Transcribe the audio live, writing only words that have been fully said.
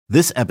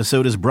This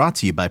episode is brought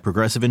to you by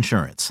Progressive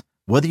Insurance.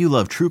 Whether you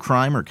love true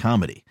crime or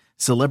comedy,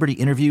 celebrity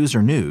interviews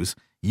or news,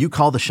 you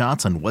call the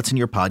shots on what's in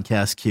your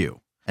podcast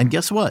queue. And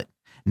guess what?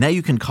 Now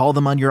you can call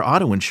them on your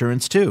auto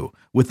insurance too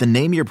with the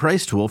Name Your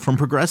Price tool from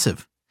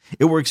Progressive.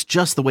 It works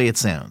just the way it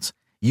sounds.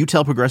 You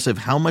tell Progressive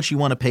how much you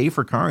want to pay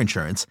for car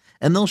insurance,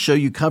 and they'll show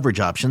you coverage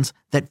options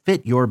that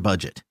fit your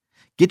budget.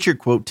 Get your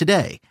quote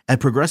today at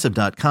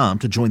Progressive.com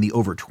to join the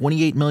over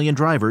 28 million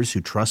drivers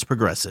who trust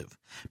Progressive.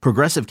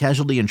 Progressive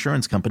Casualty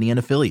Insurance Company and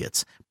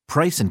Affiliates.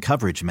 Price and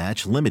coverage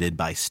match limited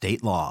by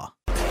state law.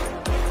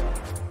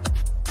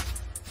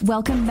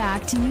 Welcome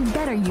back to You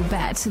Better You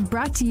Bet,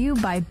 brought to you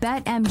by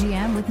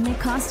BetMGM with Nick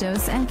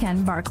Costos and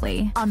Ken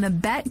Barkley on the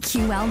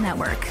BetQL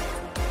network.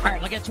 All right,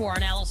 we'll get to our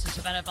analysis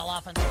of NFL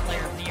Offensive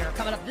Player of the Year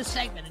coming up this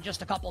segment in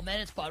just a couple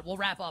minutes, but we'll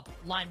wrap up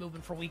line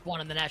movement for Week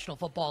 1 in the National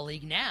Football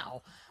League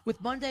now. With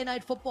Monday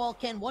Night Football,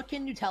 Ken, what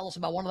can you tell us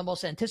about one of the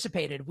most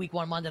anticipated Week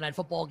 1 Monday Night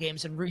Football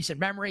games in recent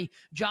memory?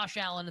 Josh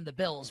Allen and the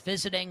Bills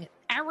visiting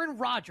Aaron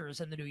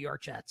Rodgers and the New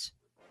York Jets.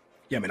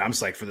 Yeah, I mean, I'm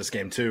psyched for this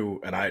game too,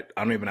 and I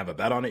don't even have a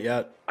bet on it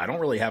yet. I don't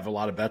really have a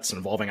lot of bets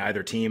involving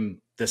either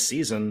team this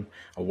season,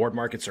 award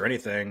markets or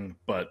anything,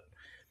 but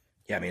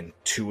yeah, I mean,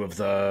 2 of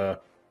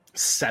the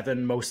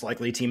 7 most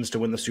likely teams to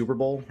win the Super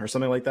Bowl or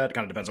something like that. It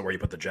kind of depends on where you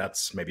put the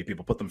Jets. Maybe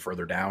people put them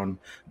further down.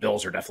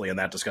 Bills are definitely in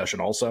that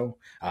discussion also,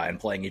 and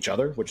playing each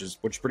other, which is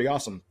pretty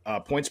awesome.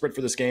 Point spread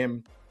for this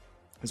game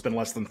has been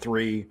less than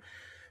 3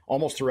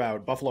 almost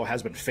throughout. Buffalo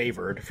has been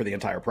favored for the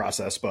entire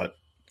process, but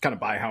kind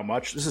of by how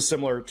much. This is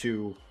similar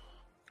to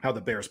how the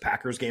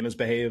Bears-Packers game has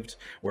behaved,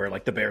 where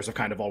like the Bears have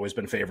kind of always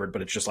been favored,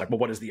 but it's just like, well,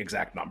 what is the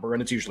exact number?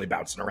 And it's usually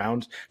bouncing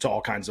around to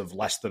all kinds of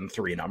less than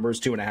 3 numbers,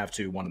 2.5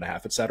 to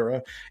 1.5,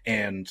 etc.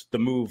 And the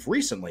move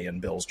recently in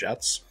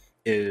Bills-Jets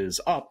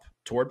is up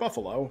toward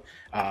Buffalo.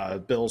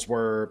 Bills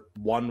were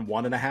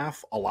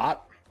 1.5 a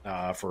lot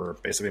for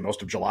basically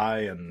most of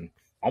July and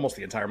almost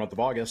the entire month of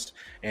August,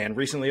 and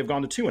recently have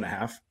gone to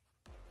 2.5.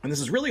 And this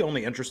is really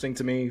only interesting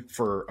to me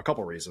for a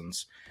couple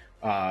reasons.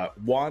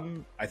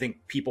 One, I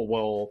think people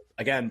will,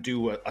 again,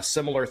 do a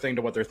similar thing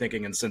to what they're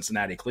thinking in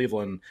Cincinnati,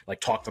 Cleveland,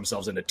 like talk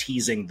themselves into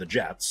teasing the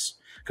Jets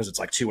because it's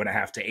like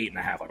 2.5 to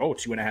 8.5, like, oh,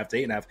 2.5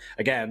 to 8.5.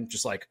 Again,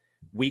 just like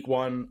Week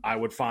 1, I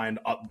would find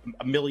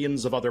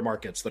millions of other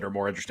markets that are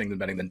more interesting than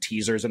betting than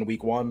teasers in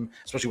Week 1,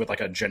 especially with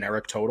like a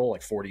generic total,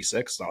 like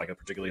 46, not like a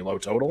particularly low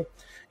total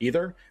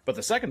either. But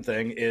the second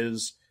thing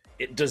is,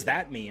 does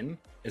that mean,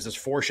 is this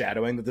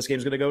foreshadowing that this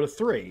game's going to go to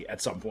 3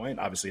 at some point?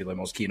 Obviously, the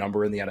most key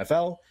number in the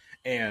NFL.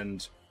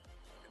 And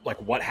like,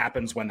 what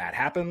happens when that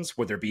happens?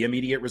 Would there be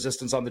immediate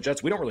resistance on the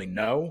Jets? We don't really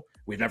know.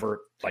 We've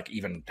never like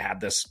even had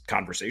this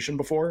conversation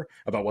before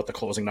about what the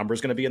closing number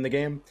is going to be in the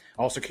game.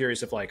 Also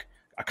curious if like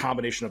a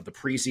combination of the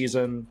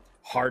preseason,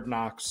 Hard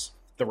Knocks,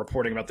 the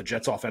reporting about the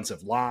Jets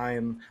offensive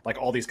line, like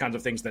all these kinds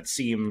of things that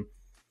seem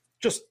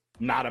just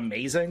not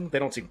amazing. They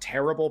don't seem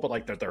terrible, but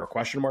like there are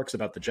question marks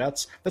about the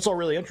Jets. That's all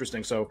really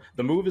interesting. So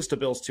the move is to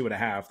Bills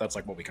 2.5. That's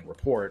like what we can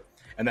report.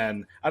 And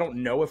then I don't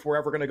know if we're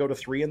ever going to go to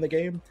 3 in the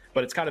game,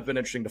 but it's kind of been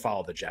interesting to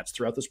follow the Jets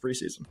throughout this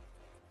preseason.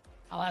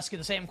 I'll ask you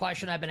the same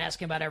question I've been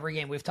asking about every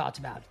game we've talked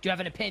about. Do you have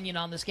an opinion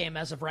on this game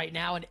as of right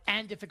now?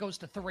 And if it goes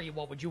to 3,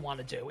 what would you want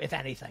to do, if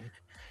anything?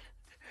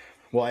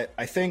 Well,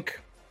 I think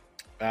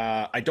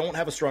I don't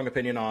have a strong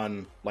opinion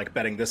on like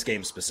betting this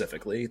game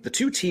specifically. The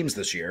 2 teams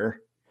this year,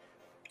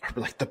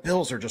 like the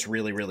Bills are just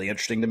really, really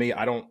interesting to me.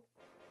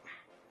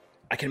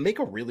 I can make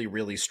a really,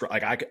 really strong,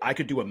 like I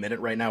could do a minute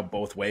right now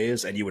both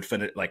ways, and you would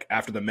finish like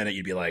after the minute,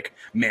 you'd be like,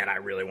 man, I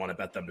really want to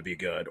bet them to be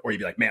good. Or you'd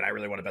be like, man, I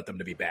really want to bet them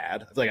to be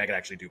bad. I feel like I could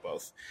actually do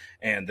both.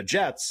 And the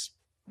Jets,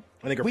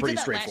 I think are pretty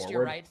straightforward. Last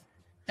year, right?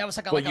 That was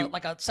like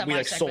a semi-segment. We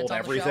like sold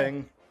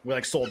everything. We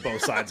like sold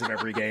both sides of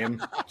every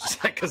game,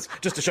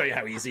 just to show you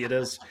how easy it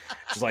is.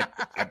 Just like,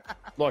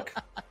 look,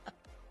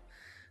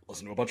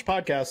 listen to a bunch of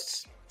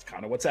podcasts.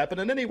 Kind of what's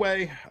happening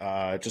anyway.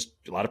 Just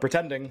a lot of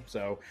pretending.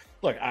 So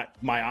look,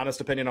 my honest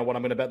opinion on what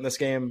I'm going to bet in this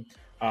game,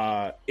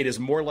 it is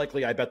more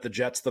likely I bet the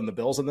Jets than the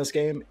Bills in this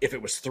game. If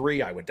it was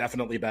 3, I would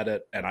definitely bet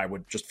it, and I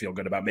would just feel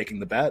good about making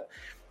the bet.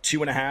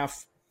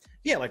 2.5,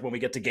 yeah, like when we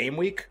get to game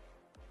week,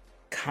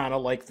 kind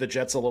of like the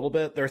Jets a little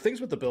bit. There are things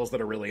with the Bills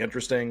that are really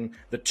interesting.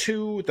 The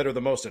 2 that are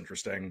the most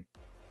interesting,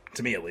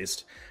 to me at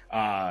least,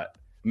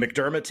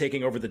 McDermott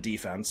taking over the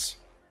defense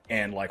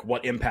and like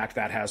what impact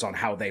that has on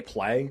how they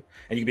play.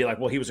 And you can be like,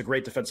 well, he was a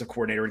great defensive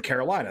coordinator in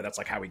Carolina. That's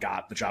like how he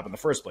got the job in the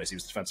first place. He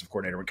was defensive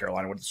coordinator in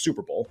Carolina, went to the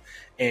Super Bowl.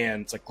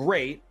 And it's like,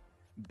 great,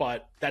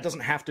 but that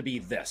doesn't have to be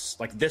this.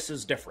 Like, this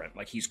is different.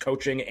 Like, he's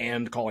coaching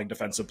and calling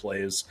defensive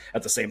plays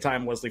at the same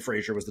time. Leslie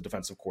Frazier was the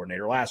defensive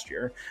coordinator last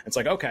year. It's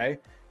like, okay,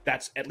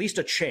 that's at least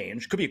a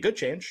change. Could be a good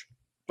change,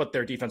 but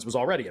their defense was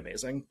already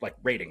amazing, like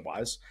rating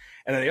wise.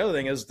 And then the other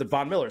thing is that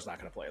Von Miller's not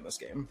going to play in this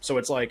game. So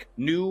it's like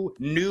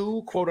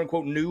new quote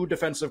unquote new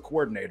defensive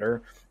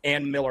coordinator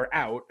and Miller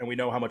out. And we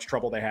know how much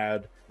trouble they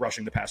had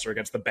rushing the passer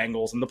against the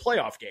Bengals in the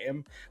playoff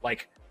game.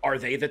 Like, are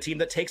they the team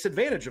that takes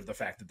advantage of the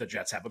fact that the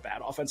Jets have a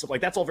bad offensive?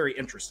 Like, that's all very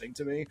interesting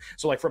to me.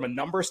 So like from a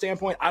number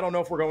standpoint, I don't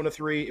know if we're going to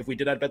 3. If we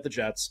did, I'd bet the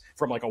Jets.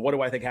 From like a what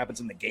do I think happens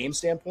in the game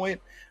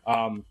standpoint,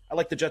 I I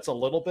like the Jets a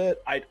little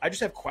bit. I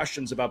just have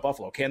questions about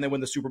Buffalo. Can they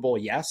win the Super Bowl?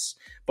 Yes,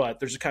 but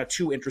there's kind of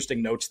two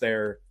interesting notes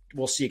there.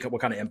 We'll see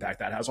what kind of impact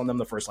that has on them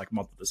the first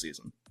month of the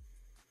season.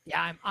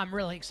 Yeah, I'm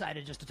really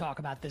excited just to talk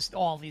about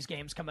all these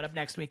games coming up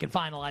next week and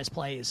finalize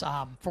plays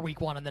for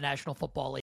Week 1 in the National Football League.